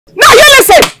Now you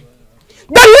listen!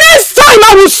 The next time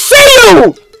I will see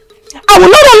you, I will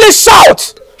not only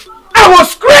shout, I will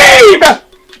scream!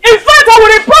 In fact, I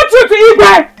will report you to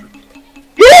EZE!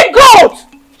 He-goat!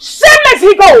 Shameless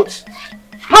he-goat!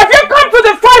 Have you come to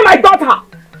defy my daughter?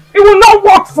 It will not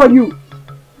work for you.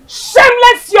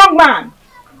 Shameless young man!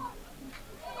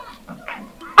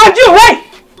 And you, wait!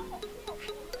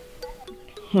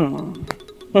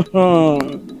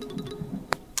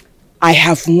 I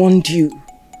have warned you.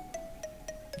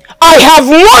 I have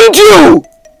warned you!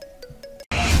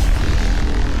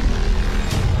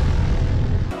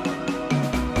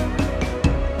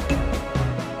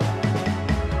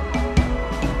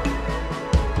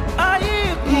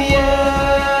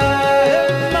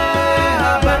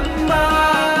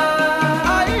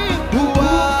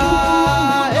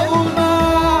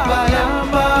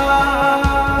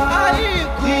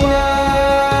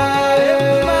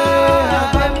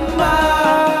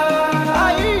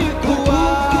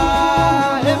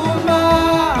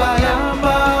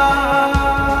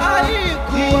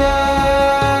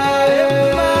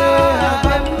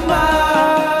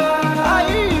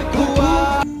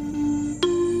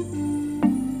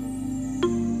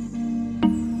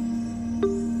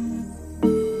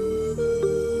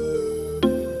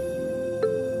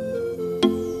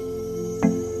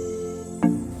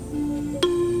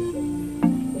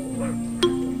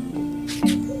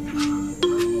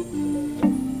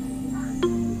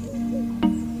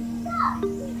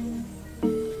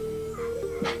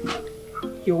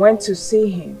 Went to see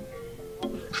him.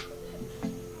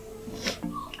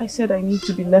 I said I need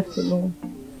to be left alone.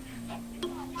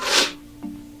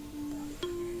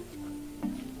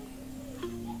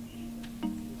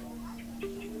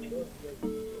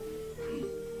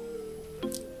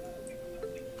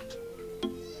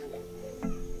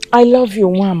 I love you,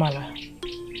 NWAMALA.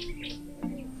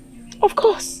 Of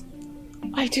course,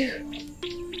 I do.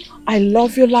 I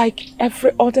love you like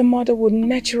every other mother would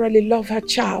naturally love her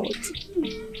child.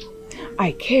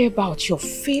 I care about your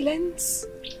feelings.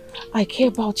 I care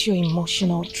about your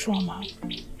emotional trauma.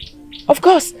 Of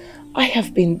course, I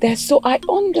have been there, so I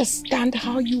understand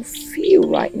how you feel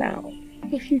right now.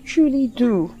 If you truly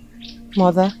do,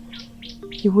 Mother,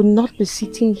 you would not be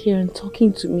sitting here and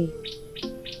talking to me.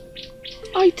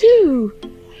 I do.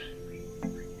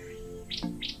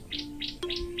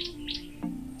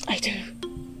 I do.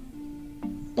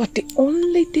 But the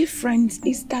only difference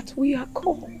is that we are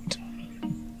called.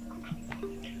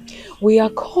 We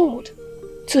are called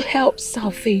to help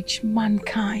salvage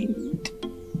mankind.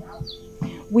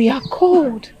 We are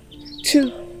called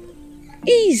to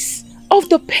ease of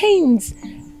the pains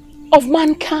of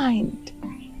mankind.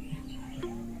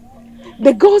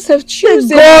 The gods have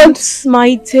chosen... The gods,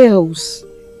 my tales.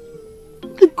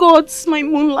 The gods, my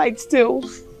moonlight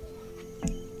tales.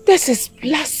 This is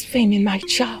blasphemy, my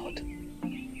child.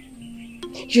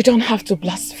 You don't have to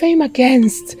blaspheme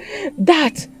against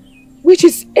that which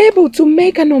is able to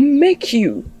make and unmake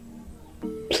you.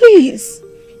 Please.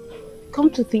 Come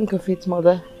to think of it,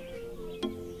 Mother.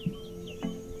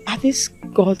 Are these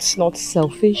gods not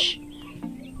selfish?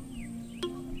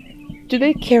 Do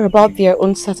they care about their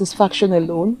own satisfaction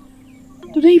alone?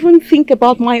 Do they even think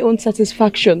about my own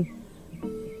satisfaction?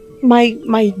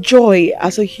 My joy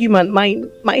as a human,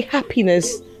 my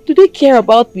happiness. Do they care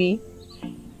about me?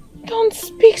 Don't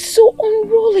speak so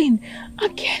unruling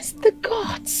against the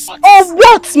gods. Of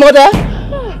what, Mother?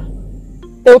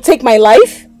 They'll take my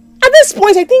life? At this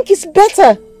point, I think it's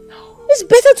better. It's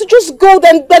better to just go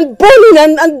than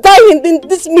burning and dying in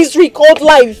this misery called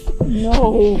life.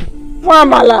 No.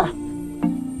 NWAMALA.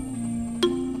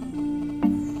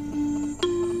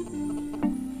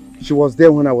 She was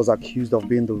there when I was accused of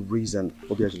being the reason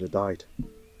UGEZUlatest died.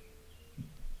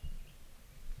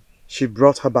 She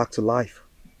brought her back to life.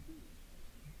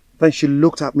 Then she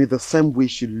looked at me the same way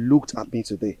she looked at me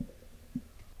today.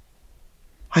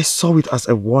 I saw it as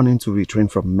a warning to retrain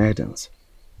from maidens.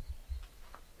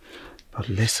 But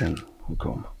listen,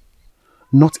 Ugom,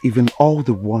 not even all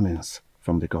the warnings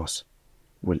from the gods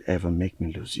will ever make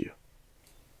me lose you.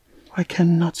 I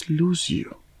cannot lose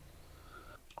you.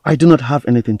 I do not have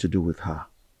anything to do with her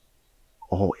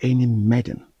or any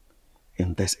maiden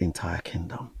in this entire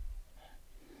kingdom.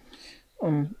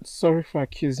 I'm sorry for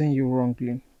accusing you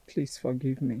wrongly. Please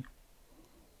forgive me.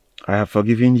 I have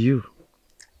forgiven you.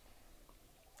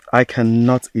 I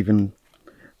cannot even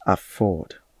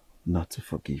afford not to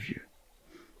forgive you.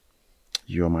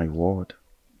 You're my word.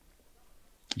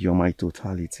 You're my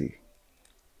totality.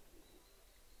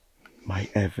 My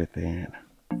everything.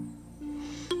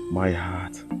 My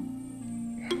heart.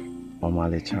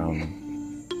 Omale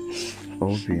Cham.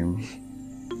 Obim.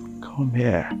 Come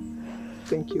here.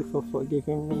 Thank you for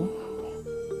forgiving me.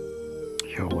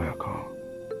 You're welcome.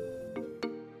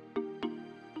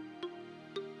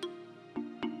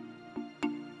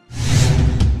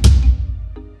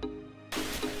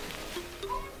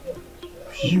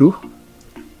 You?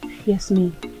 Yes,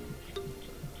 me.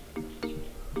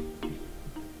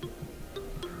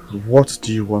 What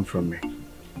do you want from me?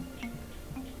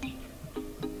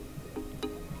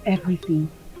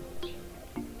 Everything.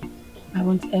 I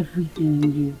want everything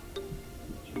in you.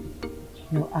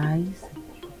 Your eyes,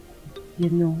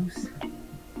 your nose,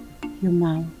 your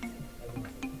mouth,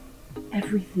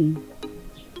 everything.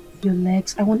 Your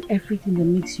legs. I want everything that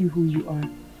makes you who you are.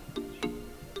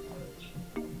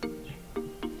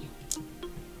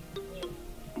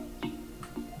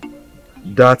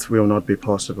 That will not be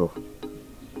possible.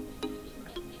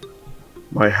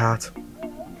 My heart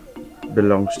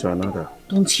belongs to another.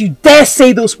 Don't you dare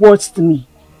say those words to me.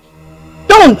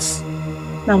 Don't!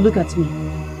 Now look at me.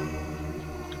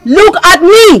 Look at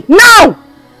me! Now!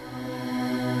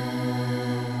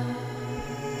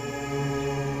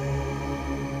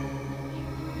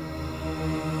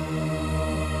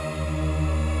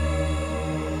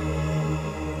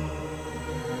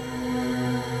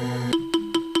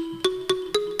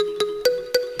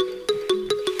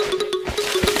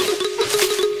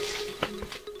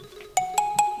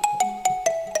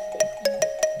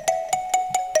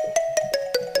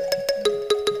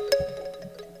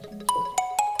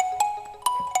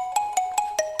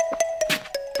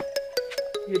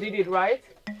 You did it, right?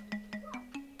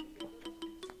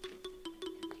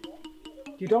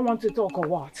 You don't want to talk or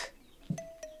what?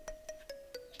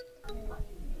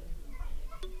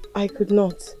 I could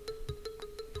not.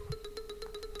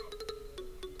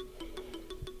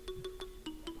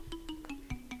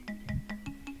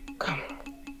 Come.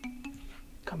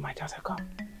 Come, my daughter, come.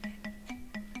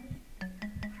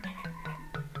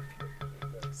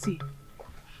 See.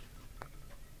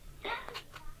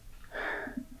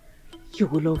 You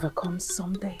will overcome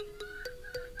someday.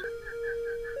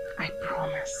 I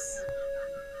promise.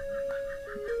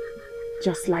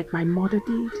 Just like my mother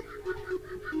did.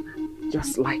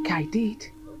 Just like I did.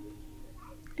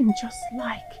 And just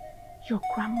like your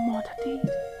grandmother did.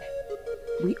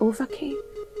 We overcame.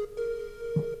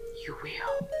 You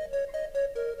will.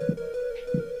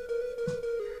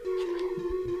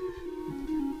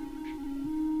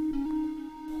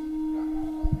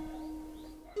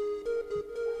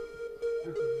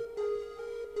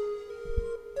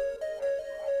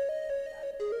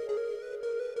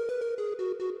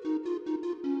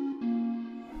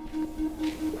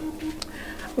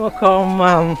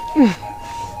 Welcome,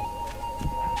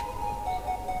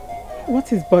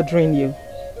 What is bothering you?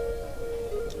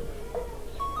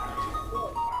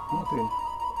 Nothing.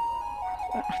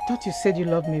 I thought you said you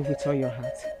love me with all your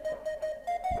heart.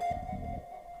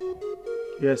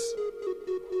 Yes.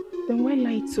 Then why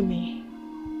lie to me?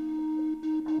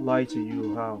 Lie to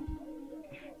you, how?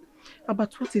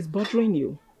 About what is bothering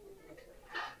you?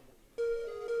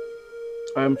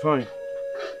 I am fine.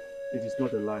 It is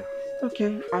not a lie.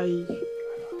 Okay,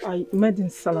 I made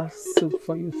insala soup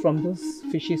for you from those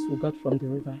fishes we got from the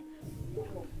river.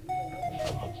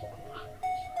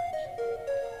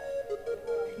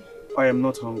 I am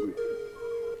not hungry.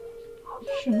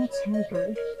 You're not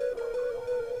hungry.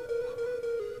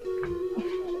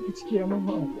 You're not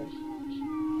hungry.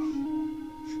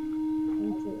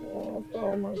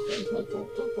 Oh my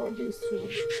God, this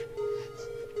food.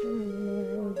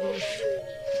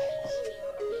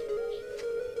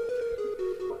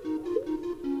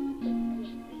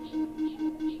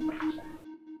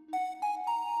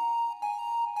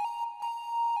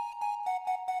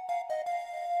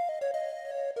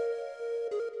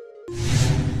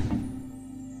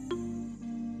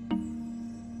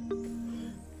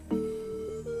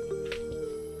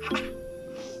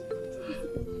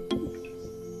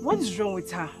 What is wrong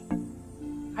with her?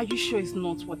 Are you sure it's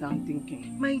not what I'm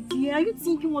thinking? My dear, are you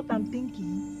thinking what I'm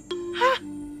thinking?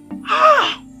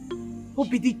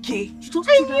 Obidike! She just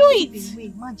I threw that knew food it! away,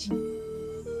 imagine.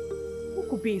 Who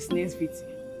could be his next victim?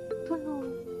 Don't know.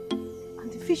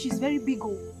 And the fish is very big.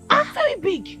 Oh. Very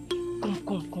big!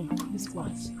 Come. Let's go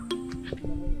and see.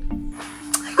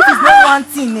 This is not one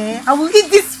thing, eh? I will eat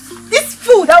this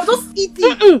food. I will just eat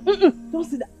it. Don't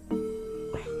see that.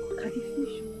 Look at the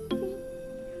fish.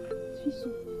 Fish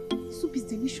soup. The soup is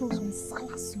delicious on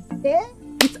salad soup. Eh?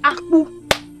 With akpu.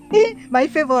 Eh? My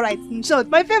favorite. In short,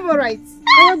 my favorite.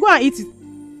 I will go and eat it.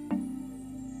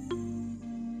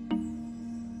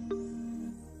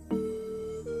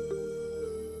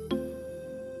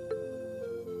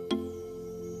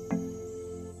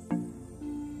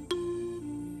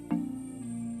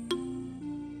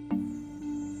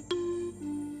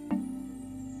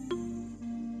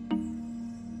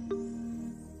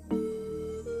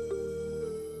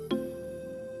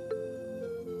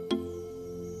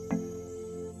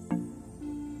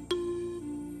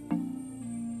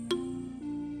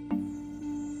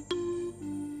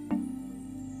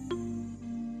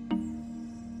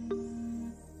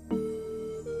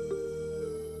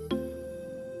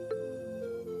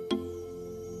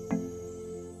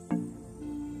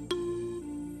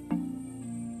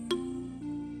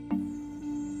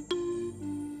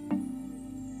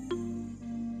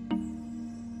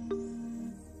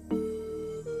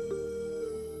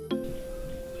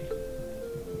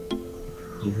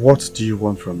 What do you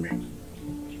want from me?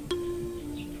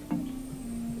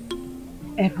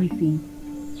 Everything.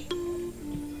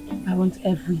 I want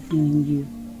everything in you.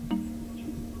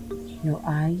 Your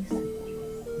eyes,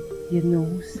 your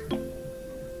nose,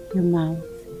 your mouth,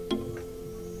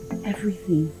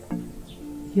 everything.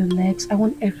 Your legs. I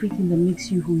want everything that makes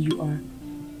you who you are.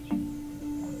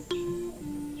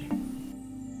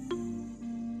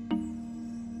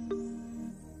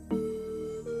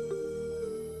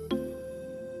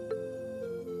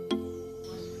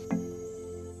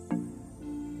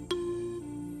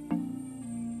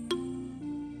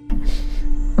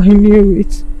 I knew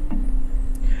it.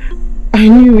 I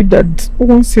knew that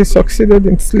once he succeeded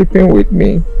in sleeping with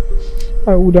me,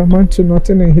 I would amount to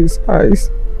nothing in his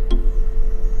eyes.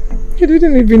 He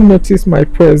didn't even notice my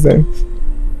presence.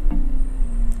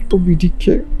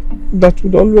 Obidike, that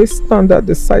would always stand at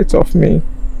the sight of me.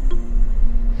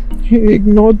 He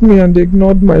ignored me and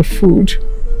ignored my food.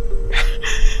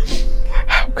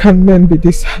 How can men be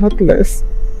this heartless?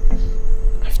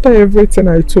 After everything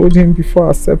I told him before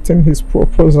accepting his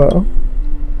proposal,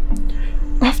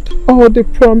 after all the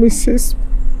promises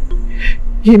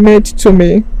he made to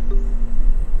me,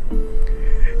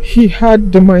 he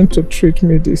had the mind to treat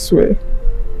me this way.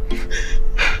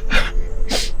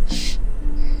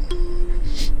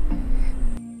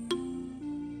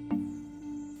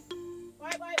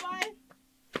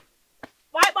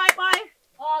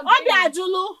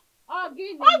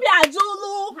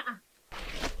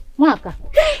 Mwaka,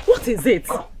 what is it?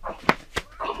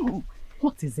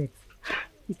 What is it?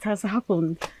 It has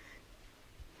happened.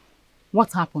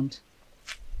 What happened?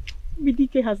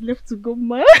 Bidike has left to go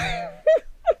mad.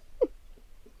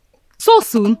 So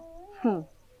soon?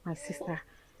 My sister.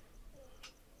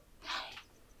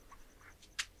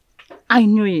 I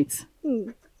knew it.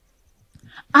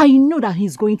 I know that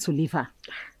he's going to leave her.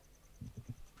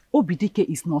 Obidike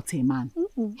is not a man.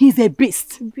 He's a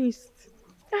beast. Beast.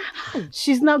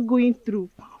 She's not going through,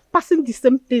 passing the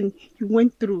same thing you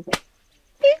went through.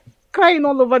 Crying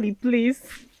all over the place.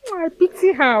 I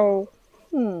pity her.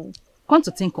 Come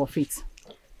to think of it,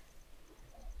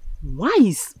 why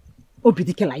is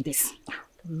Obidike like this?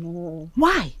 No.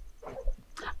 Why?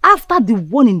 After the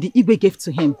warning the Igwe gave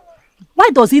to him,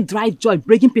 why does he drive joy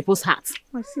breaking people's hearts?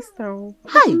 My sister.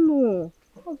 Hi. I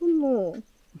don't know.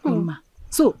 Ugomma.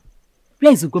 So,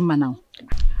 where is Ugomma now?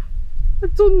 I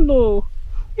don't know.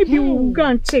 Maybe we'll go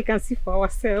and check and see for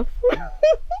ourselves.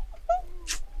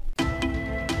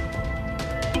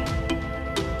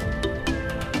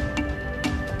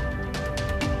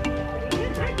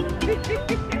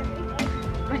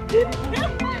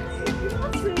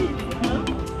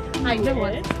 I know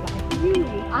what it's like. You.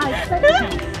 I said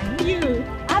it. You.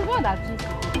 I'm one that you.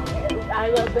 I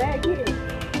will beg you.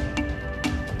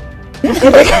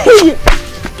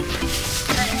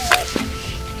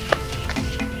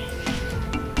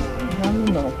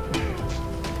 No.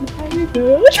 Are you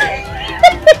good?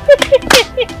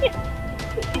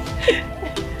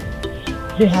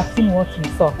 They have seen what we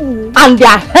saw. And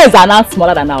their heads are now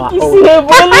smaller than our own.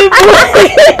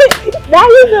 Now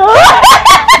you know.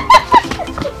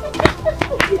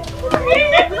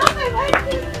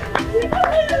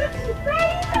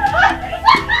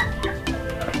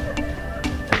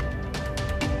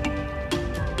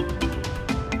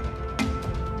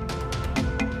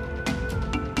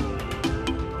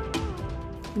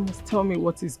 You must tell me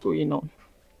what is going on.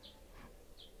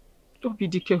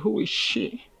 Obidike, who is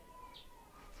she?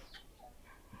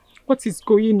 What is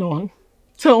going on?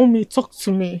 Tell me, talk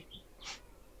to me.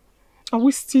 Are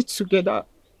we still together?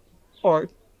 Or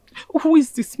who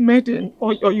is this maiden?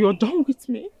 Or you're done with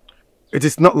me? It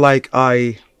is not like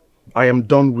I am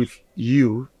done with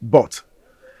you, but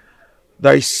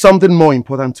there is something more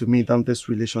important to me than this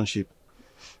relationship.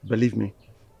 Believe me.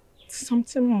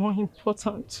 Something more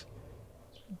important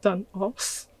than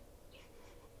us?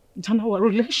 Than our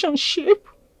relationship?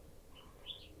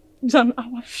 Than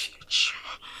our future?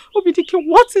 Obidike,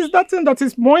 what is that thing that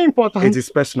is more important? It is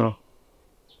personal.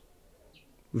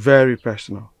 Very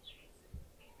personal.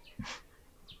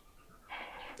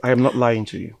 I am not lying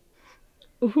to you.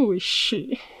 Who is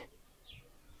she?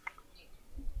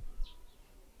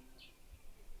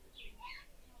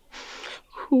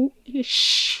 Who is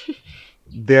she?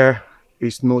 There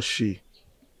is no she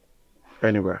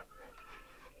anywhere.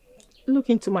 Look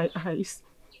into my eyes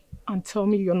and tell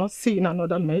me you're not seeing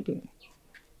another maiden.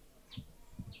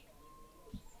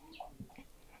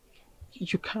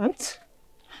 You can't?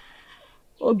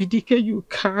 Obidike, you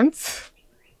can't?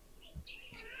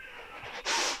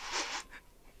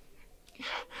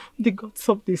 The gods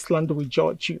of this land will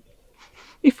judge you.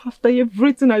 If after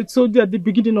everything I told you at the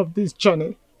beginning of this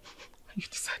journey, You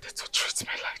decided to treat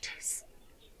me like this.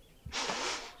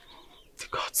 The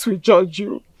gods will judge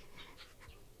you.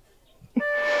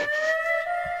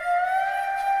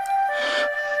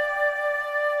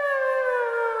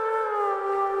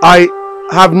 I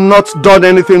have not done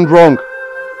anything wrong.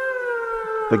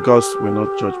 The gods will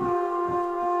not judge me.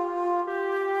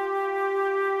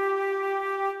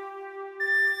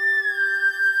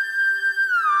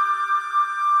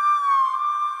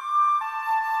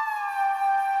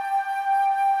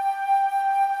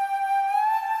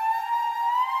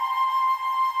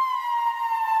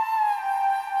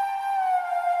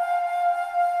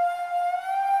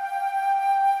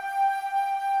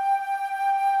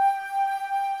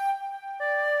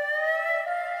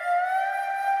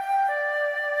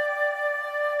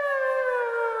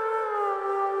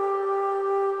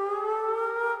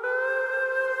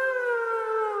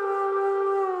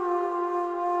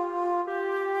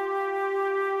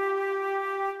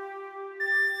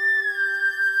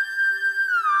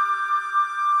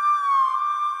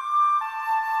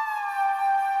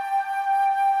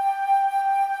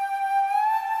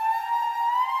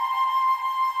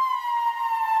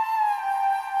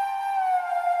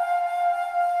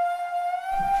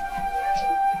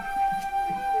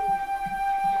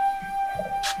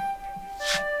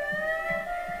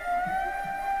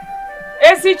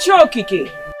 Okike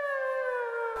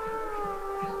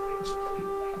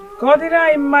ka ọ dịrị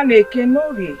anyị mma na-eke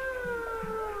n'oge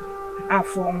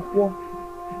afọ nkwọ.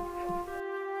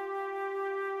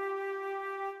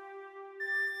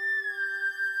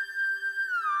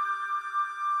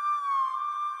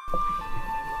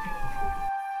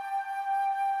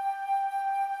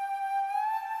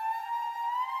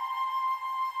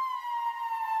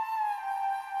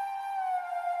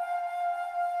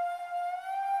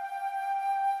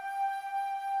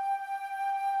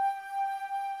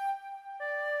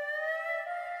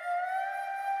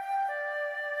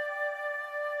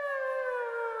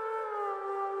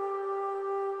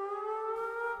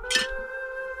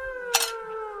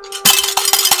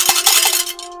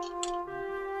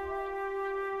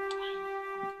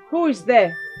 Who is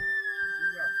there?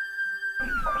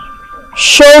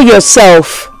 Show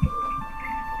yourself.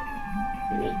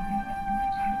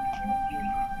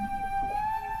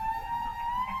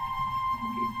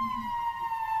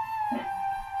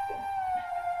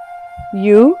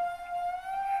 You?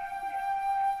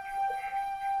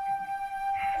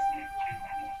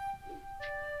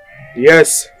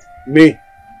 Yes, me.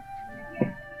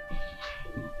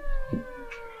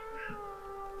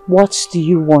 What do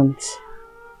you want?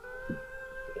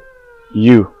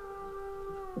 You.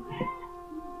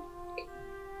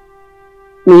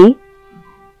 Me?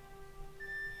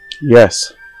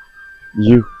 Yes,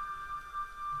 you.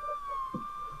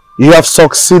 You have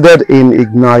succeeded in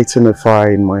igniting a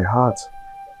fire in my heart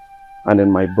and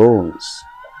in my bones.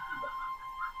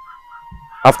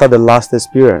 After the last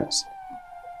experience,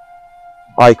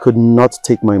 I could not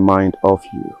take my mind off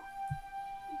you.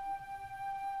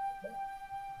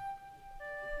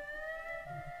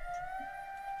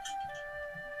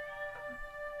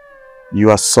 You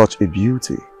are such a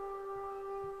beauty.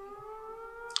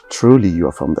 Truly, you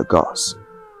are from the gods.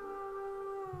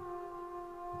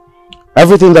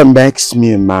 Everything that makes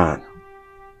me a man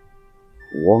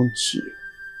wants you.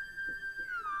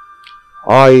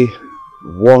 I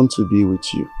want to be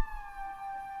with you.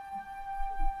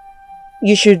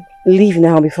 You should leave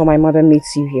now before my mother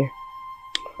meets you here.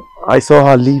 I saw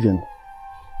her leaving,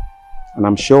 and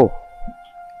I'm sure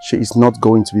she is not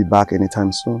going to be back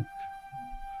anytime soon.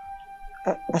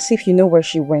 As if you know where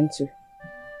she went to.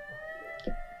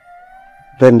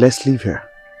 Then let's leave here.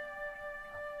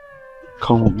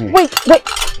 Come with me. Wait!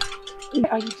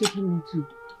 Where are you taking me to?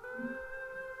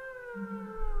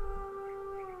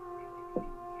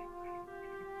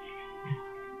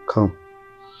 Come.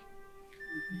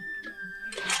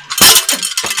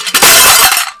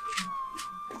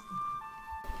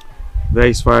 There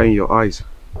is fire in your eyes.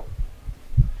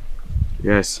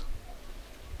 Yes.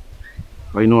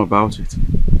 I know about it.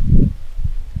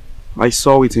 I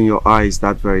saw it in your eyes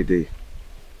that very day.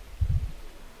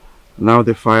 Now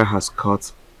the fire has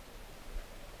cut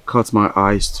my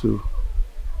eyes too.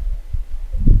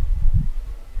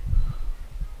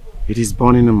 It is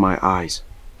burning in my eyes.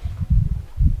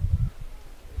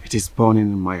 It is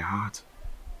burning in my heart.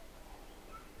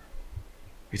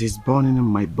 It is burning in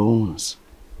my bones.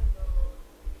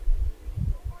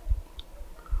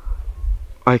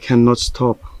 I cannot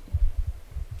stop,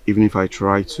 even if I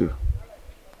try to.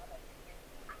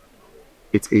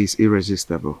 It is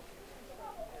irresistible.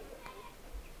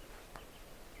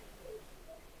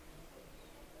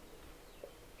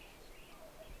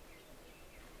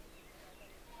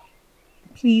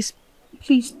 Please,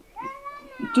 please,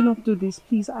 do not do this.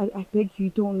 Please, I beg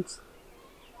you, don't.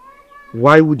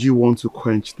 Why would you want to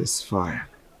quench this fire?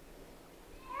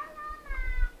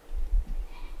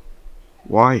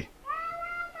 Why?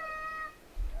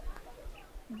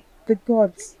 The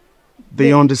gods.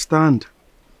 They understand.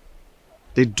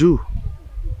 They do.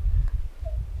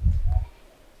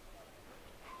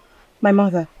 My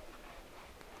mother.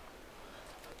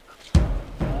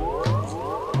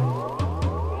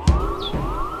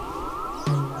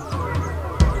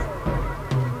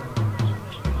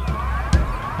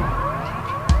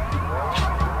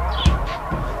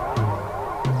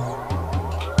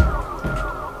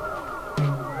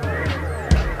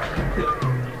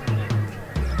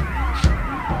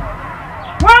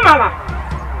 NWAMALA!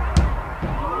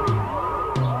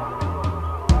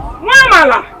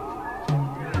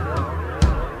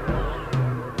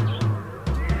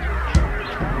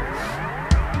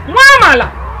 NWAMALA!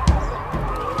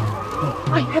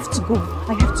 I have to go.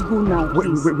 I have to go now.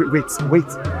 Wait.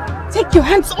 Take your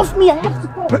hands off me. I have to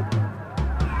go.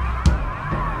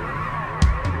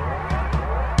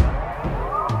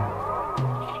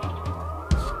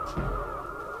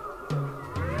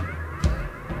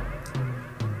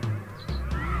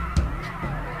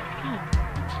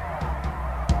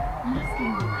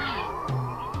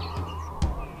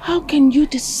 How can you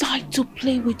decide to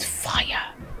play with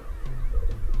fire?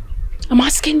 I'm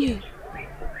asking you.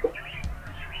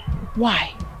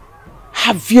 Why?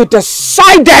 Have you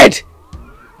decided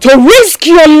to risk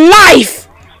your life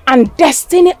and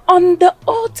destiny on the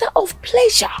altar of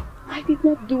pleasure? I did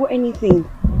not do anything.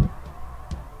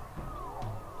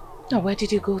 Now, where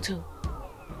did you go to?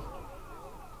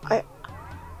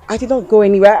 I did not go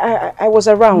anywhere. I was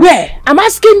around. Where? I'm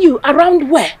asking you, around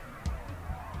where?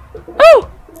 Oh!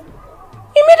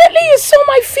 Immediately you saw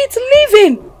my feet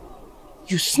leaving.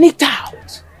 You sneaked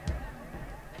out.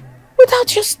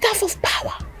 Without your staff of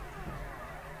power.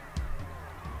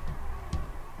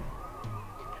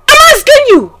 I'm asking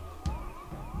you!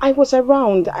 I was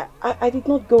around. I did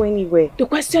not go anywhere. The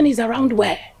question is around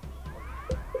where?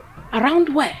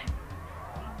 Around where?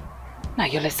 Now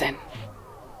you listen.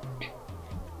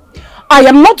 I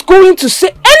am not going to say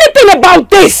anything about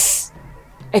this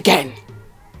again.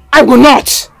 I will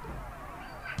not.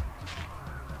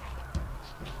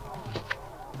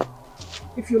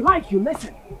 If you like, you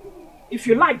listen. If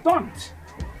you like, don't.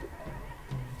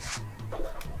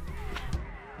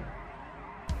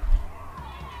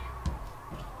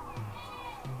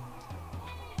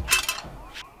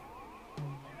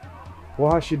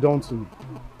 What has she done to me?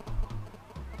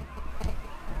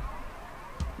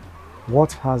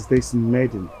 What has this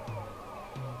maiden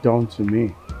done to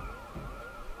me?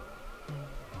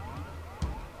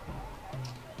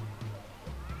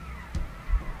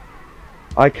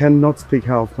 I cannot speak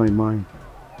out of my mind.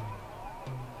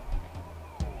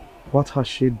 What has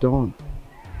she done?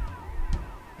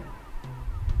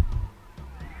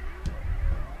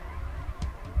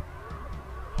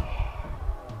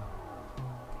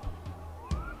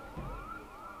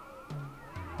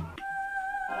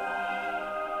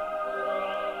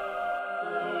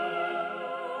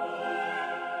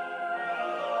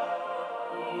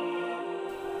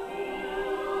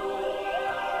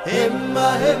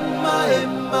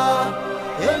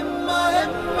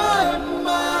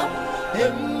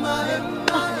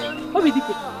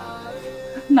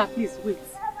 Now, please wait.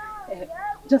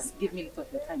 Just give me a little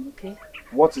of your time, okay?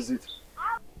 What is it?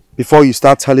 Before you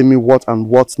start telling me what and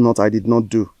what not I did not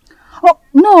do. Oh,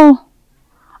 no.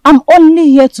 I'm only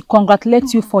here to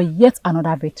congratulate you for yet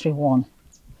another victory won.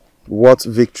 What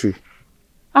victory?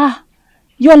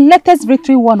 Your latest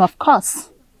victory won, of course.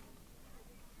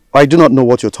 I do not know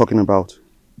what you're talking about.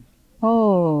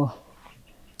 Oh,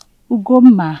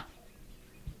 Ugoma.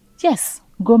 Yes,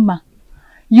 Ugoma.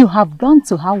 You have done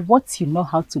to her what you know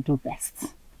how to do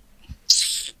best.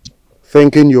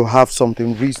 Thinking you have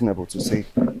something reasonable to say.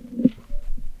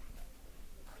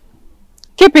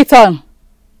 Keep it on.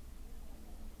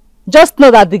 Just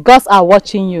know that the gods are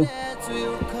watching you.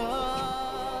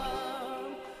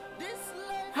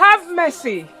 Have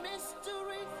mercy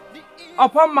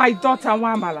upon my daughter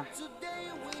NWAMALA.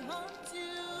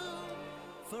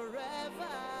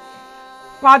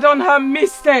 Pardon her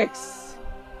mistakes.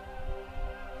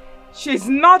 She's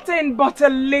nothing but a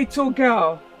little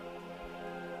girl.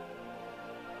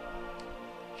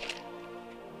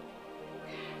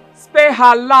 Spare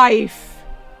her life.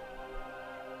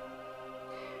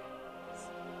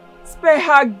 Spare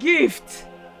her gift.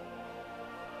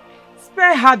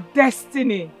 Spare her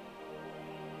destiny.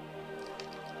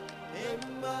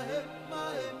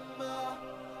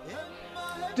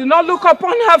 Do not look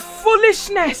upon her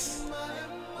foolishness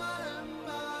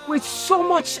with so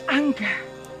much anger.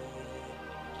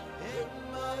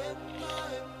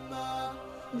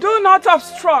 Do not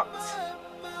obstruct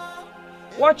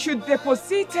what you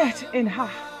deposited in her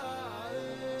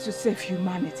to save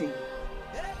humanity.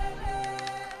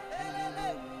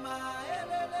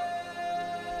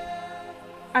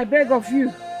 I beg of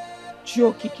you,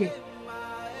 Chiokike,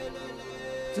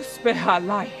 to spare her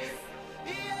life.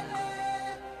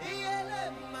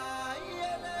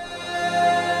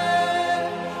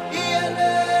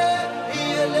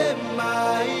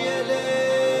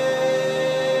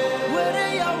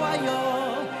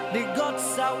 The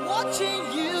gods are watching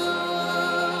you.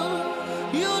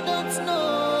 You don't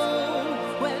know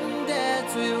when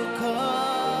death will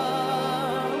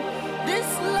come. This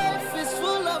life is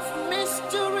full of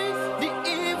mystery. The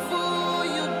evil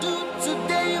you do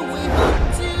today will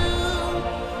haunt you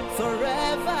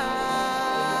forever.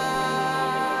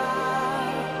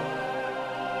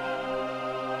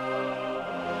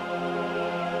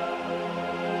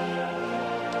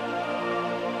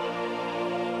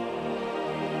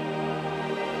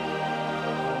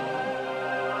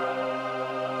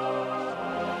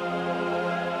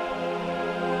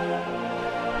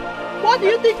 What do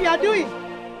you think you are doing?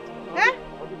 Eh?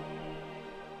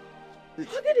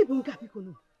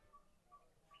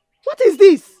 What is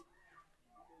this?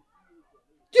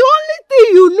 The only thing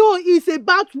you know is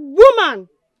about woman.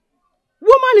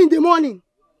 Woman in the morning.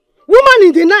 Woman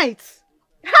in the night.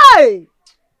 Hey!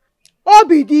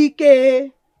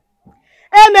 Obidike.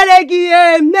 Emeregi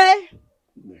eme.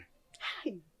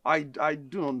 I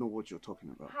do not know what you're talking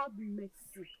about. Have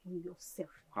mercy on yourself.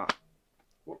 Huh?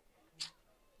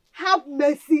 Have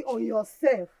mercy on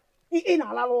yourself.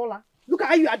 Look at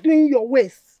how you are doing your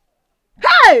waist.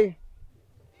 Hey!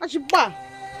 Ashiba.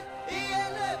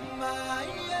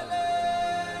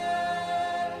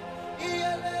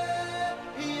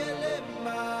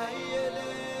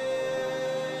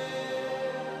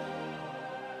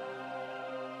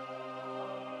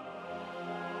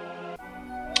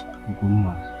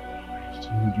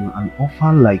 You're an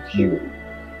orphan like you.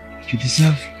 You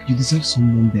deserve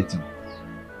someone better.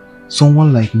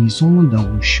 Someone like me, someone that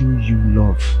will show you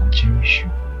love and cherish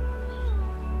you.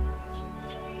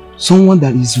 Someone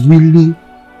that is willing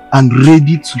and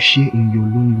ready to share in your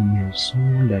loneliness.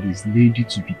 Someone that is ready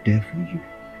to be there for you.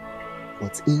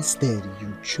 But instead,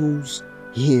 you chose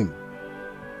him,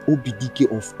 Obidike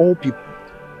of all people.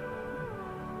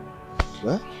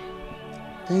 Well,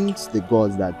 thanks the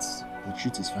gods that the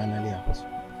truth is finally out.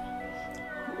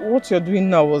 What you're doing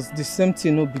now was the same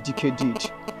thing Obidike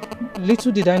did.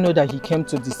 Little did I know that he came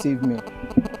to deceive me.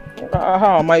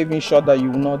 How am I even sure that you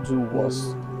will not do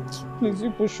worse? Please,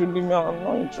 people should leave me. I'm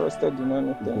not interested in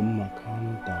anything. Mama,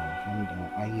 calm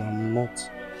down. I am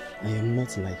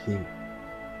not like him.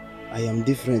 I am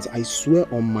different. I swear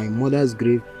on my mother's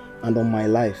grave and on my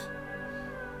life.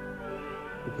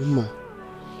 Mama,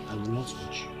 I will not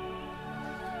touch you.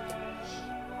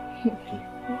 Okay.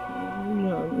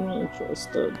 No, I'm not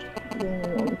interested.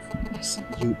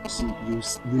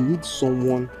 You need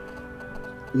someone,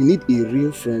 you need a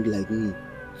real friend like me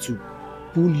to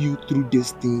pull you through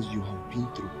these things you have been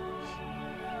through.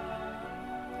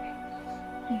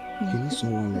 You need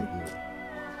someone like me.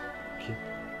 Okay?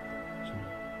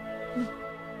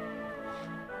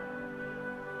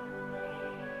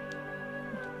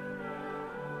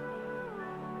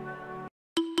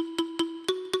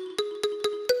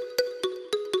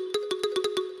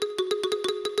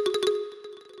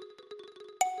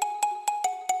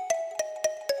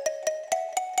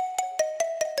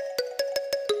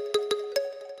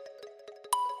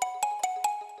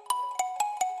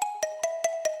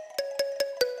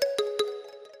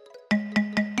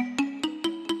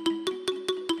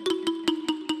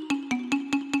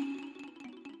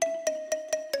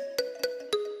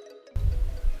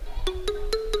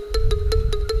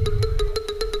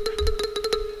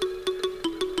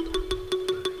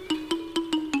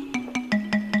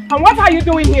 And what are you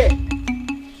doing here?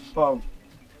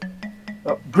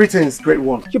 Greetings, great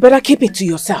one. You better keep it to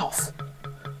yourself.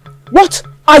 What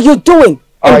are you doing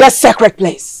in that sacred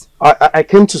place? I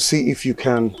came to see if you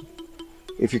can,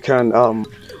 Were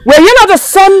you not the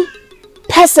same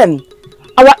person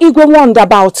our Igwe warned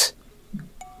about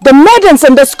the maidens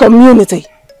in this community?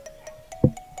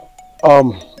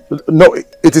 No,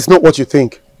 it is not what you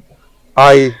think.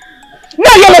 Now you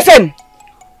listen!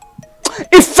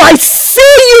 If I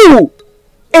see you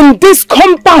in this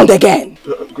compound again...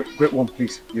 Great one,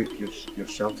 please. You're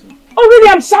shouting. Oh, really?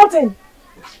 I'm shouting?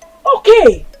 Yes.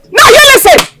 Okay. Now you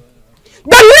listen!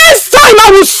 The next time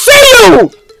I will see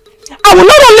you, I will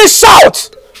not only shout,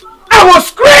 I will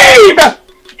scream!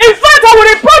 In fact, I will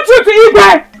report you to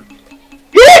Igwe!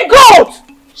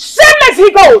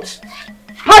 he goes.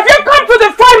 Have you come to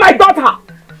defy my daughter?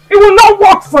 It will not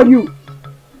work for you.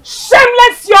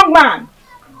 Shameless young man.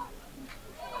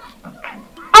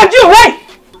 And you, hey!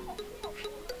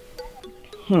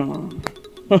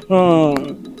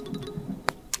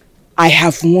 I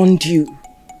have warned you.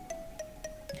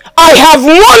 I have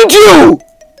warned you!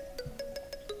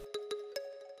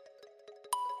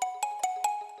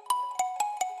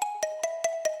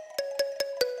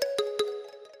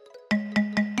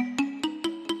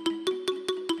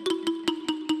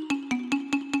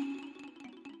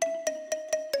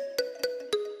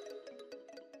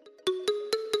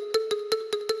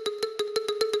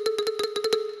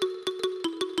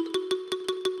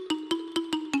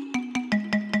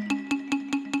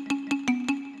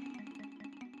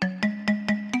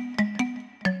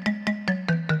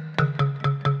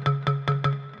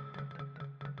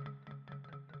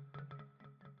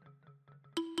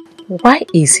 Why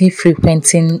is he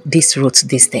frequenting this route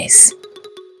these days?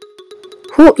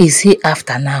 Who is he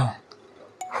after now?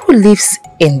 Who lives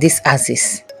in this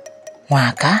oasis?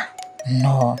 Waka?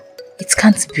 No, it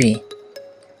can't be.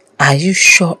 Are you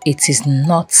sure it is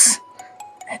not?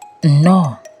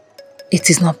 No, it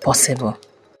is not possible.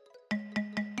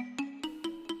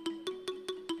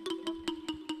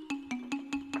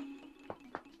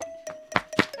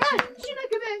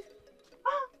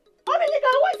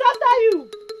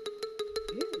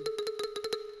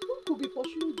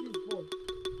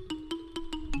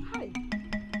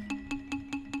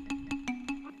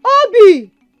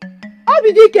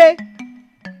 Dike,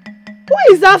 who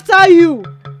is after you?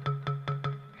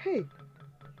 Hey,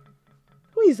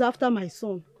 who is after my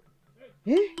son?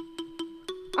 Eh?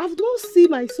 I've not seen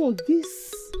my son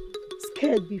this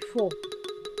scared before.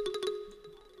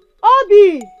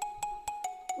 Obi!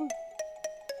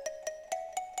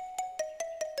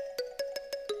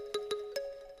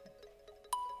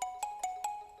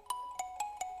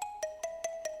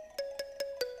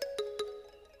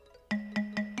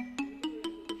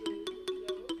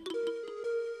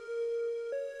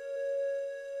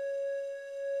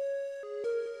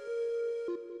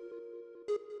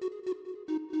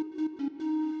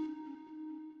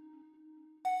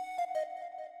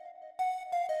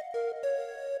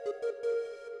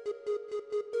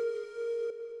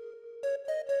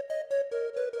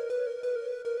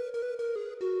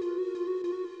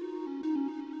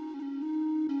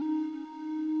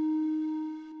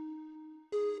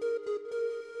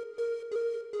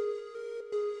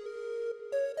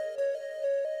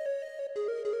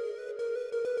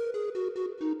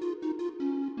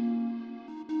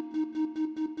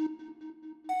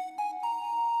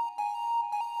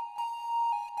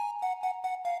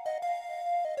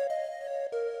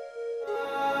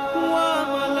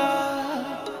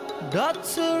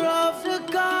 Daughter of the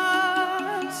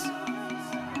gods,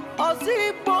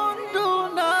 Ozibondo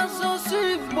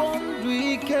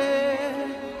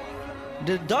Nazosibondwike,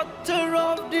 the daughter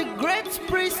of the great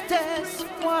priestess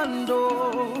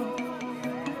Wando,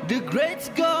 the great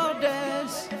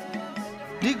goddess,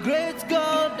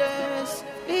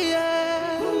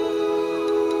 yeah.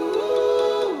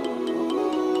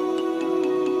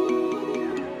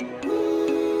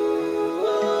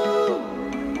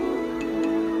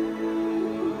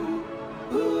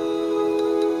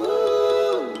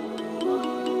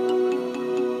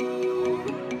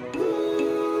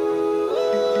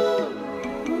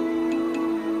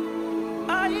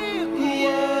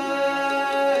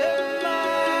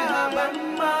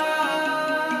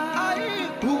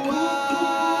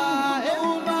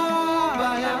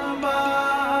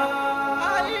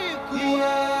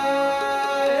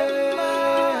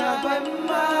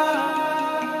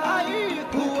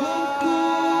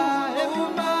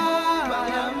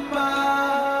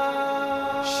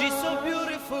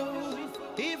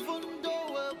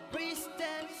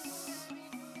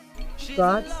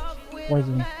 God,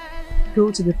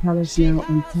 go to the palace now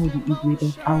and tell the Igwe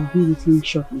that I'll be with him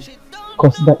shortly.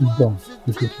 Consider it done,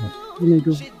 the great man. You may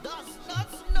go.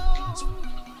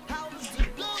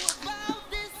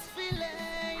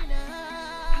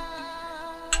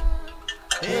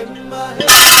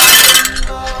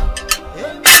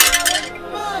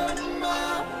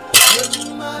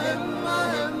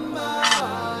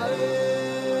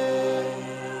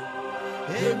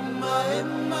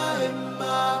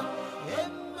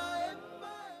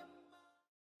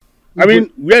 I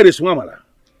mean, where is NWAMALA?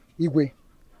 Igwe,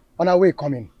 on our way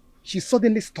coming, she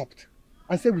suddenly stopped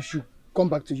and said we should come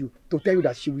back to you to tell you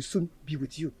that she will soon be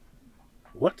with you.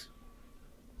 What?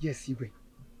 Yes, Igwe.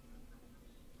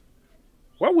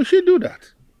 Why would she do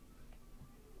that?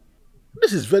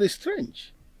 This is very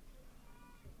strange.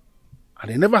 And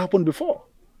it never happened before.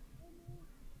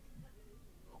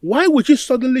 Why would she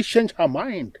suddenly change her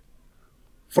mind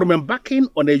from embarking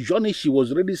on a journey she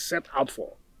was already set out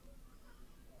for?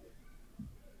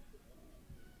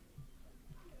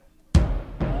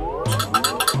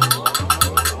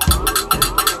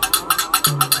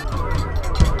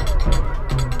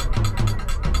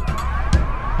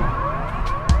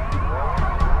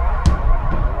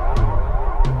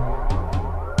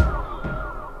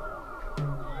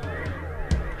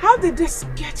 How did this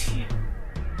get here?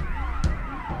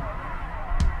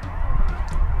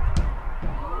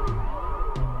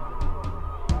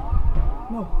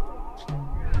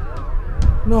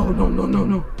 No.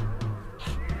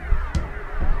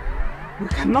 We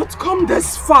cannot come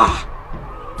this far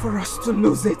for us to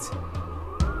lose it.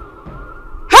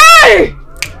 Hey!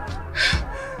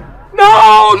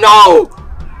 No!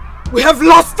 We have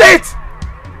lost it!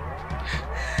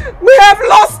 We have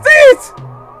lost it!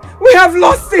 We have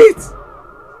lost it!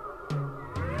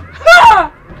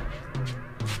 Ha!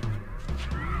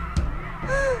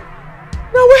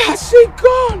 Now where has she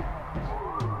gone?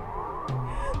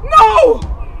 No!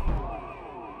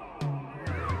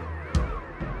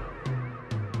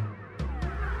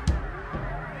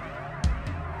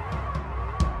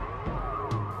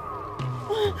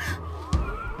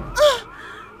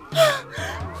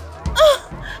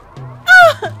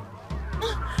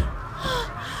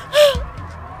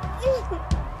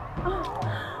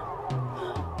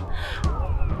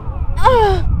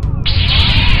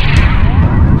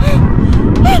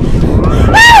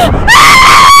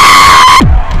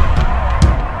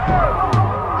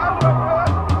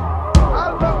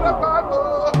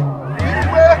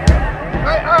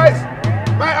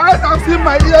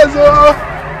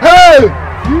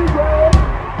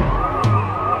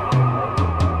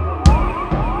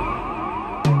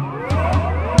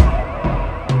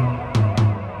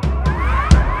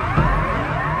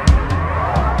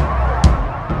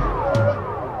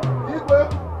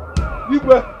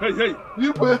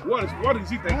 What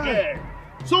is it again?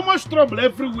 So much trouble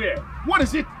everywhere. What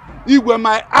is it? Igwe,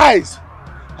 my eyes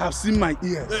have seen my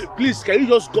ears. Please, can you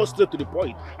just go straight to the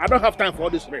point? I don't have time for all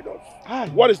this riddles.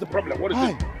 What is the problem? What is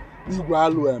it? Igwe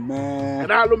alue, man.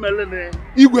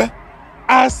 Igwe,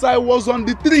 as I was on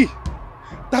the tree,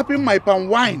 tapping my palm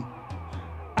wine,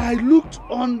 I looked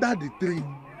under the tree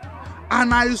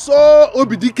and I saw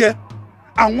Obidike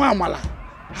and NWAMALA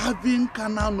having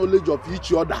carnal knowledge of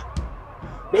each other.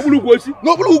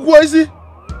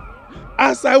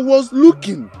 As I was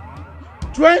looking,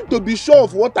 trying to be sure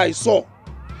of what I saw,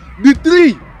 the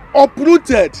tree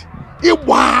uprooted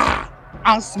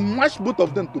and smashed both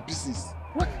of them to pieces.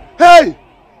 What? Hey,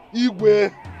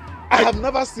 Igwe, I have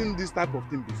never seen this type of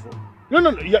thing before.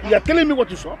 No, you're telling me what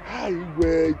you saw? Hi,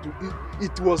 Igwe,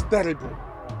 it was terrible.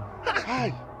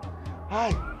 Hi,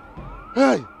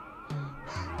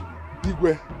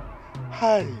 Igwe,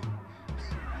 hi.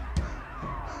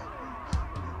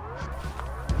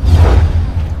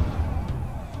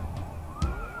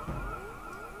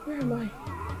 Where am I?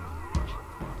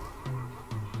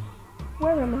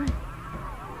 Where am I?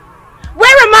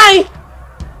 Where am I?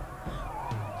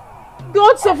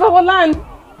 Gods of our land,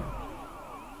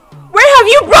 where have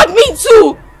you brought me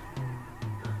to?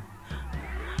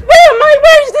 Where am I?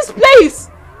 Where is this place?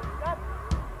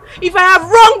 If I have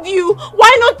wronged you,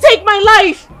 why not take my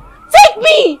life? Take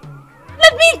me!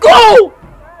 Let me go!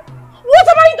 What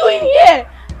am I doing here?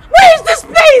 Where is this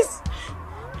place?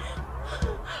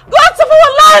 Gods of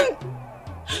our land!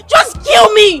 Just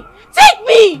kill me! Take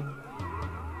me!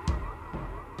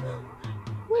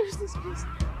 Where is this place?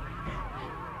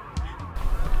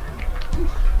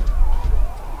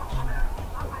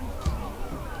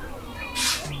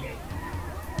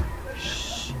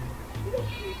 Shh.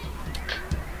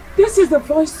 This is the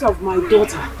voice of my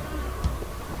daughter.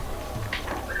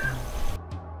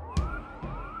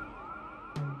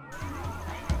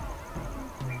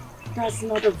 That's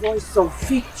not a voice of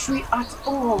victory at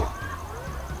all.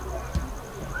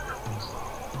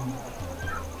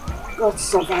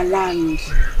 Gods of our land,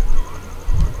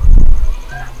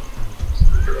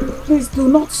 please do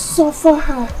not suffer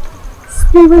her,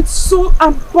 spirit, soul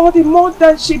and body more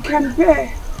than she can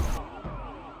bear.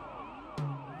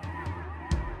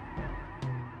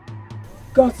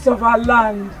 Gods of our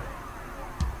land,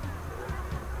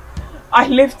 I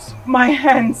lift my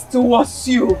hands towards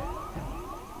you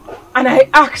and I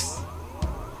ask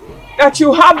that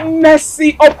you have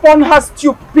mercy upon her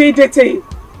stupidity.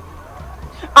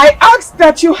 I ask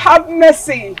that you have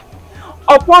mercy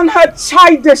upon her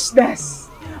childishness.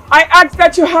 I ask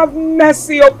that you have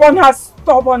mercy upon her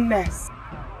stubbornness.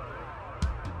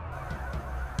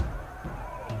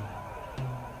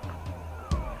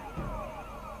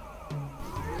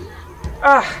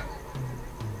 Ah,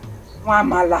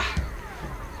 NWAMALA.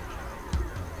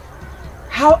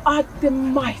 How are the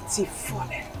mighty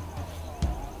fallen?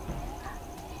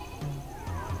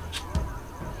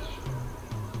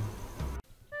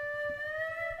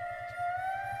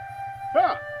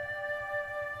 Ha!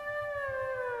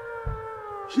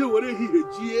 She were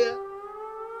here.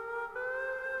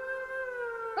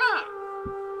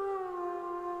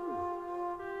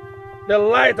 The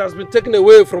light has been taken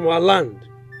away from our land,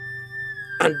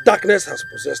 and darkness has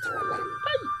possessed our land.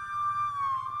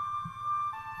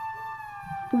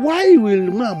 Why will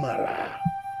NWAMALA?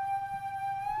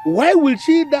 Why will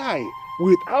she die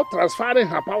without transferring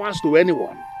her powers to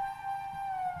anyone?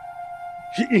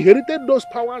 She inherited those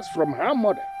powers from her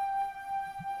mother,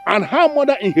 and her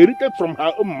mother inherited from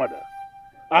her own mother,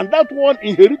 and that one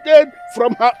inherited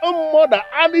from her own mother,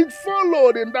 and it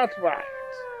followed in that right.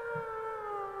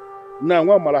 Now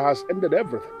NWAMALA has ended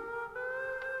everything.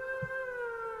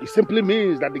 It simply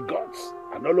means that the gods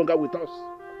are no longer with us.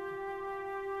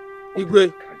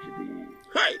 Igwe,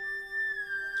 hi.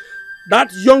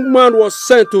 That young man was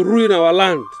sent to ruin our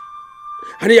land,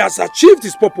 and he has achieved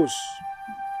his purpose.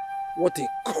 What a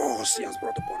curse he has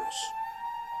brought upon us.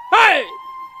 Hi!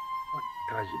 What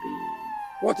tragedy.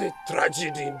 What a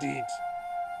tragedy indeed.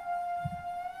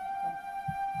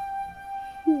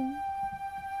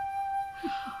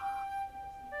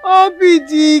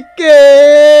 Obidike!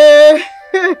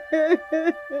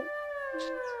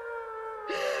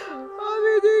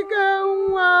 Obidike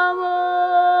Nwamo!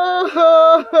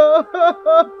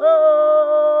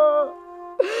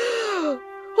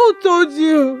 Who told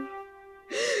you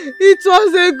it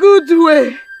was a good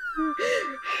way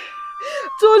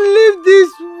to leave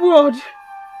this world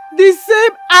the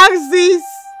same axis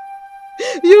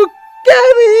you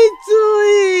came into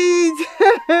it?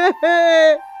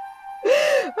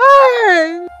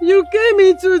 You came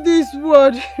into this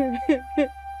world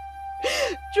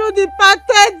through the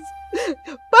parted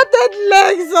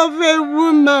legs of a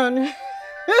woman.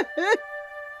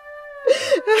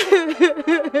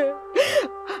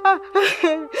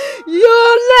 You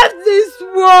left this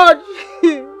world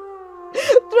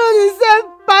through the same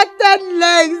parted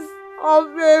legs of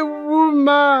a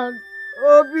woman.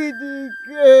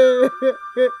 Obidike.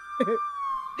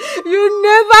 You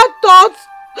never thought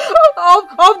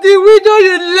of the widow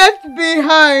you left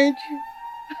behind.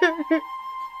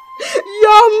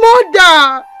 Your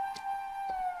mother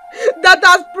that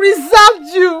has preserved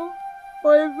you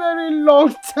for a very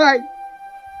long time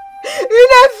in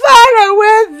a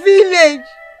faraway village.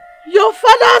 Your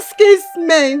father's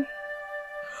kinsmen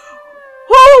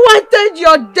who wanted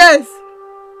your death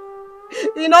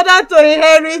in order to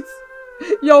inherit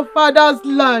your father's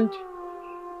land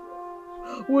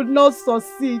would not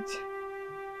succeed.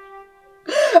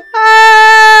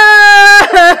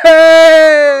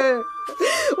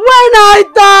 When I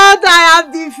thought I have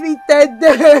defeated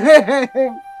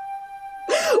them,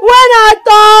 when I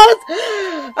thought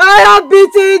I have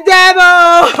beaten them,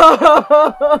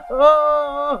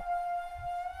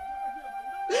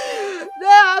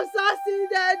 they have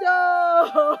succeeded.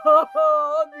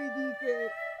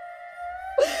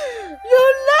 You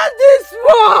left this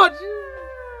world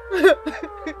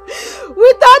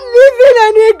without leaving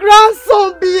any grandson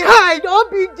behind.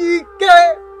 Obidike.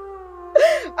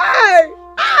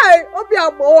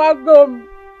 Obiamowagom.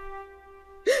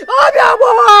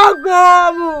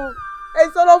 A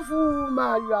son of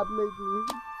woman you have made me.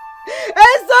 A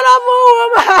son of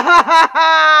woman.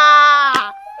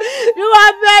 You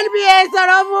have made me a son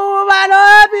of woman.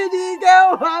 Obidike.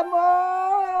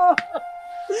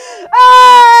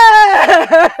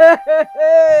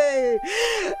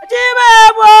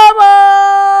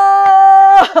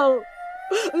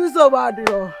 So bad,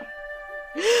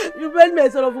 you made me a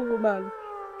son of a woman.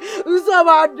 So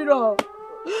bad,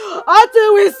 until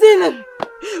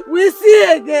we see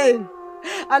again,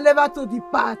 and never to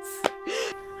depart.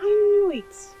 I knew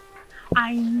it.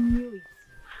 I knew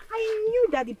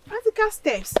that the practical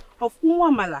steps of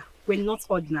NWAMALA were not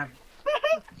ordinary.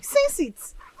 Since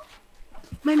it.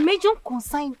 My major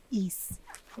concern is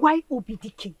why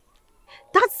Obidike?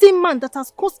 That same man that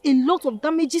has caused a lot of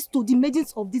damages to the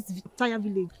maidens of this entire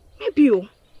village.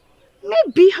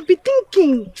 Maybe I've been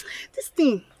thinking, this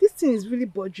thing is really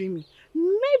bothering me.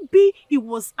 Maybe he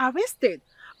was arrested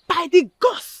by the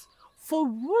gods for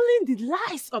ruling the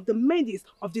lives of the maidens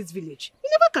of this village. You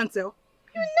never can tell.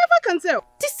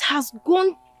 This has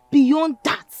gone beyond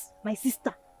that, my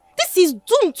sister. This is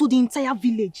doomed to the entire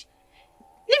village.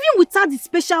 Even without the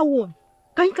special one.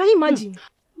 Can you imagine?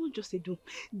 Not just a doom.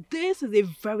 This is a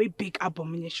very big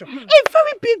abomination. A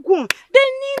very big one. They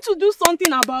need to do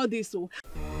something about this.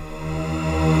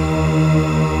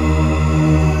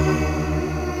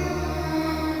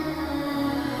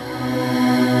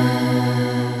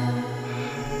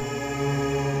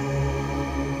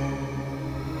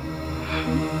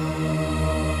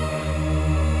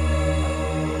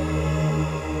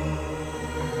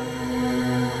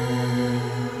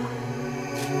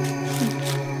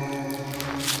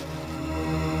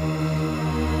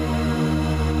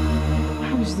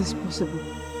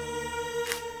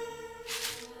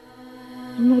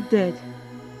 I'm not dead.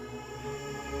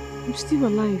 I'm still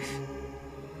alive.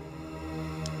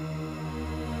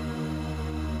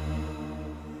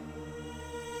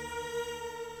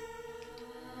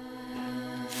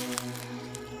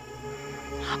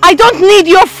 I don't need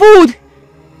your food!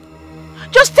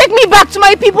 Just take me back to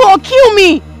my people or kill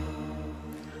me!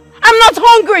 I'm not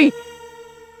hungry!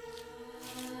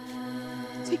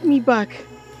 Take me back.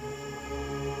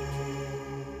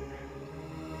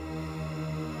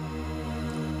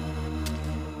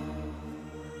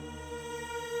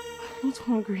 I'm not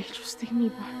hungry, just take me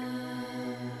back.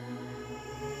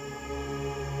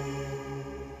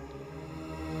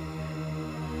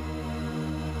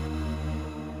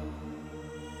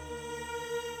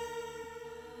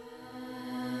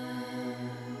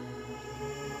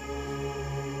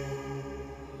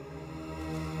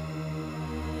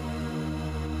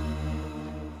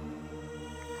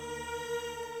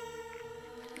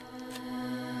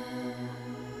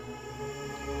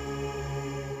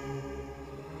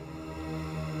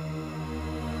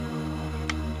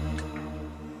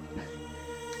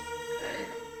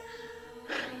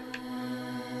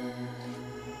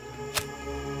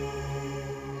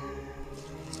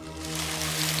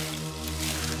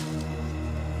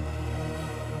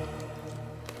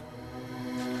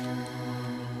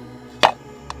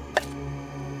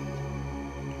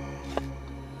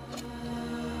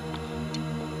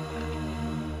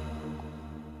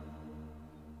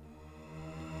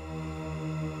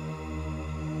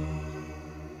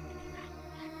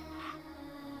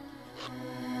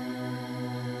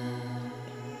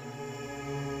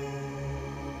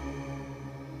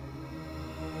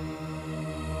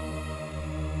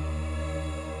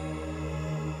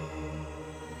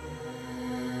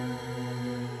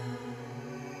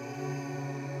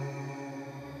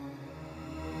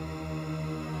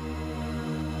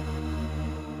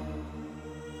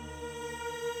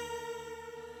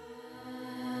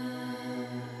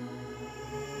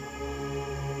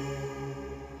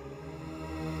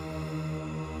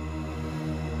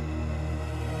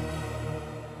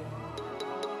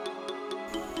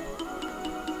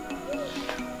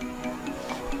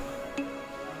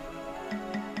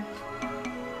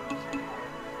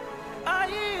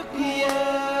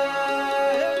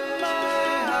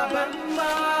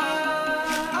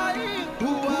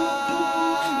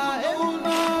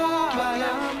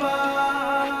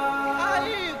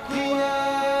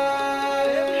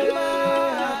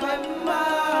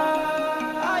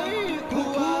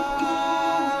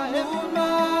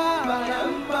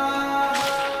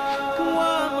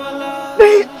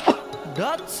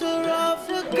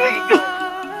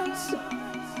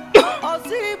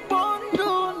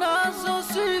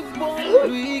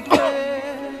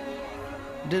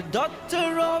 The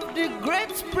daughter of the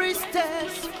great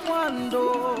priestess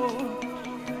Wando,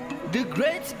 the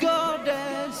great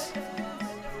goddess,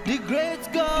 the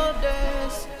great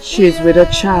goddess. She's with a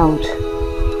child.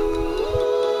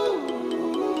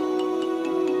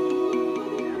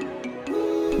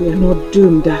 We are not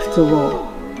doomed after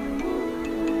all.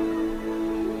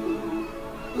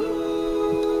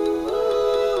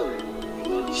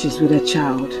 She's with a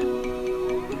child.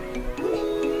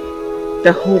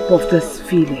 The hope of this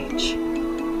village.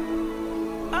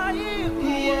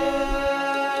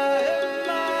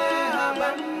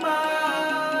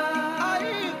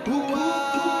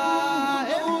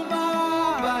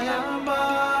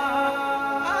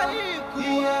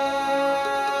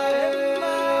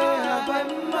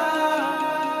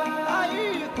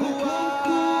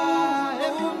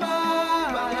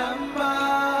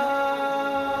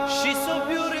 She's so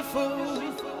beautiful,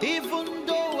 even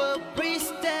though a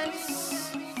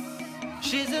priestess.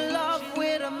 She's in love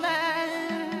with a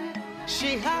man.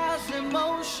 She has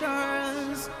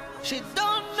emotions. She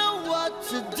don't know what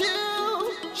to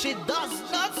do. She does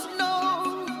not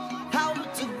know how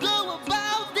to go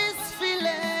about this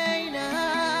feeling.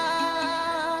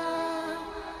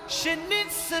 She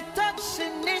needs a touch. She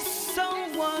needs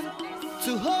someone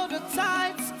to hold her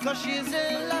tight, 'cause she's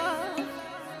in love.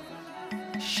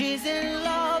 She's in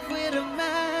love with a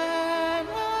man.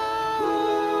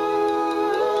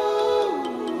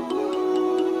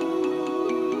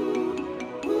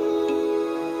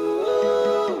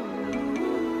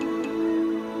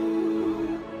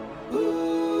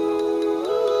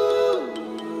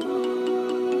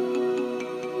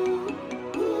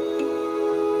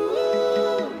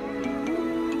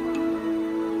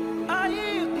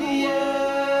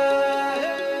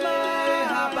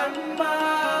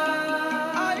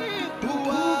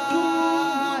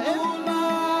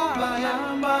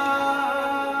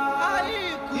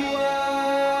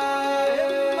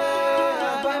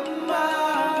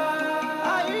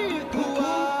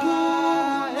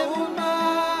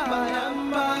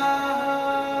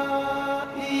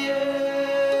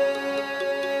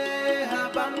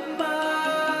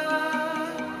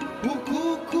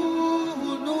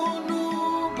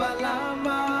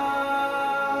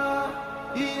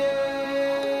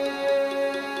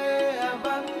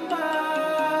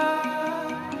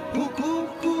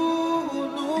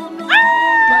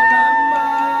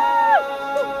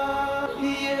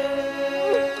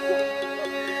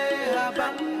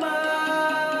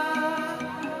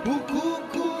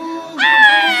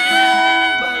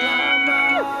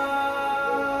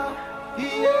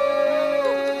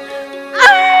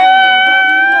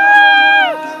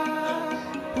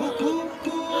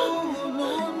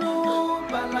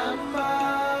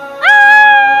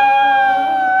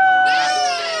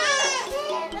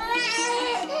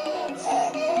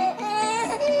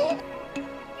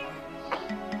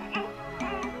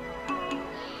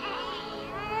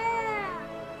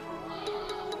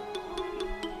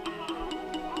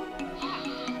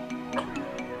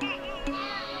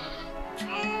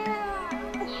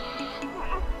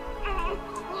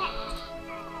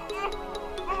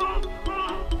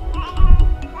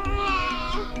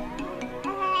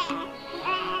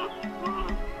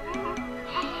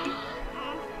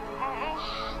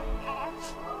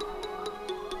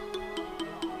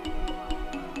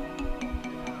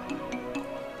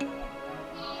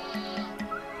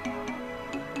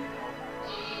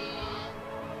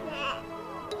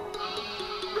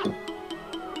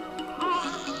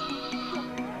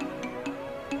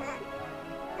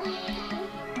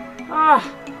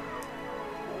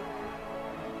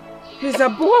 He's a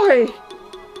boy.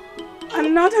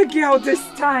 Another girl this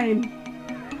time.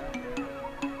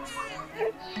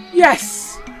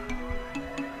 Yes.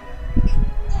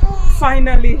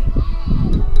 Finally,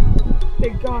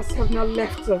 the gods have not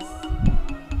left us.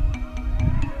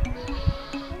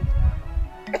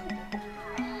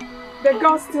 The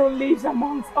God still lives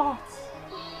amongst us.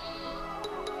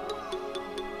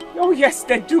 Oh yes,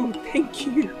 they do. Thank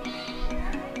you.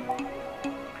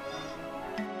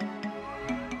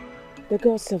 The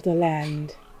gods of the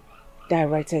land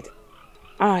directed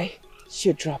I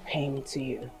should drop him to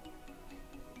you.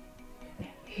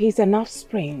 He's an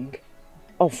offspring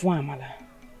of NWAMALA,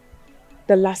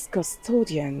 the last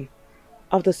custodian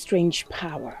of the strange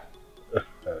power.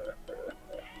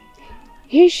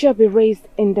 He shall be raised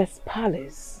in this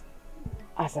palace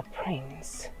as a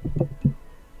prince.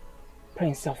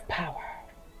 Prince of power.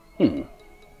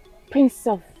 Prince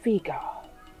of vigor.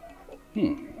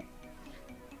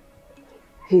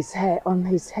 His hair on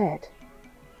his head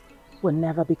will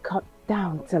never be cut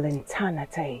down till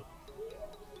eternity.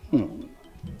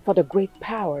 For the great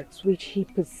powers which he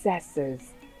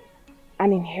possesses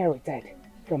and inherited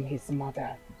from his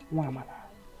mother, NWAMALA.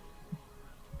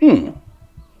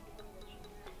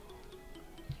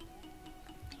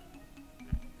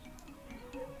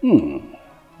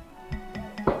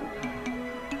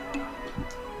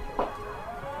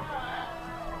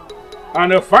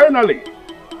 And finally,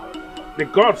 the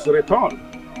gods return.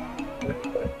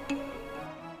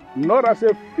 Not as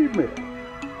a female,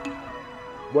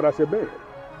 but as a male.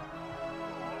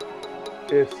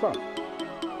 A son.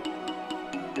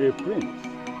 A prince.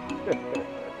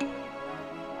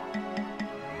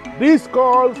 This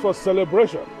calls for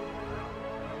celebration.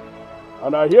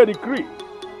 And I hear decree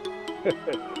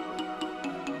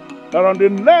that on the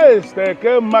next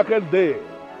market day,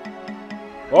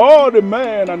 all the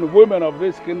men and women of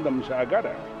this kingdom shall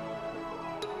gather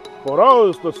for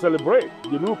us to celebrate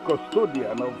the new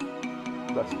custodian of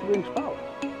the strange power.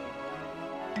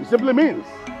 It simply means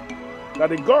that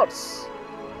the gods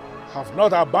have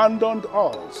not abandoned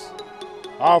us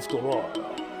after all.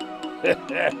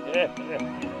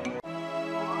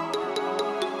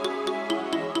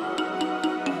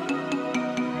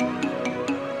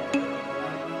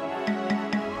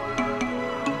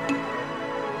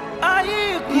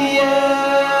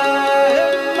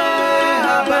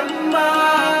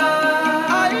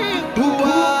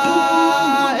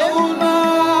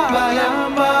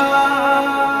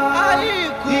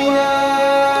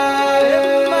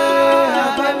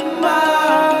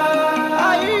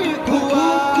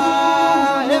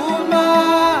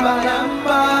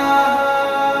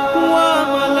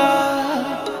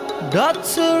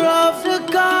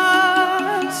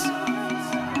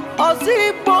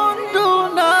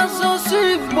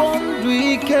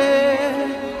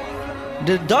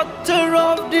 The daughter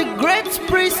of the great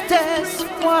priestess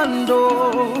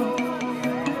Wando,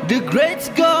 the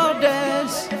great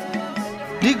goddess,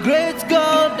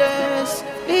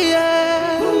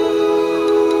 yeah.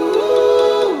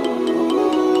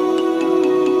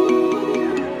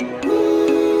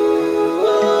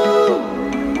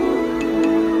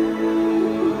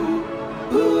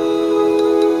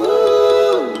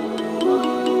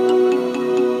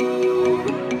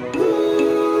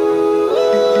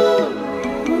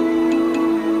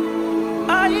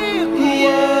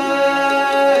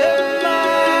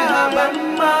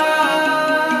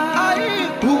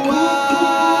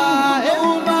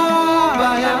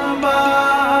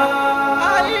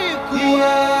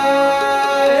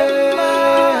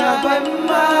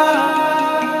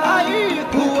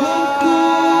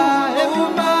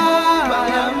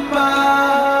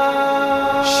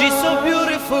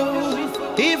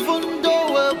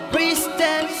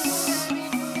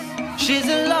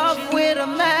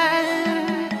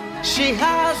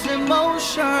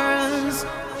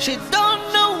 She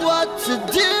don't know what to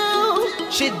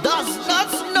do. She does not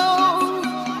know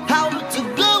how to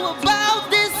go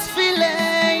about this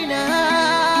feeling.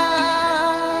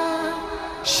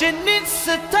 She needs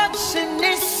a touch, she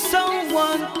needs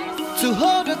someone to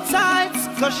hold her tight,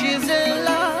 'cause she's in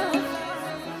love.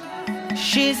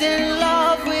 She's in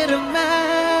love with a man.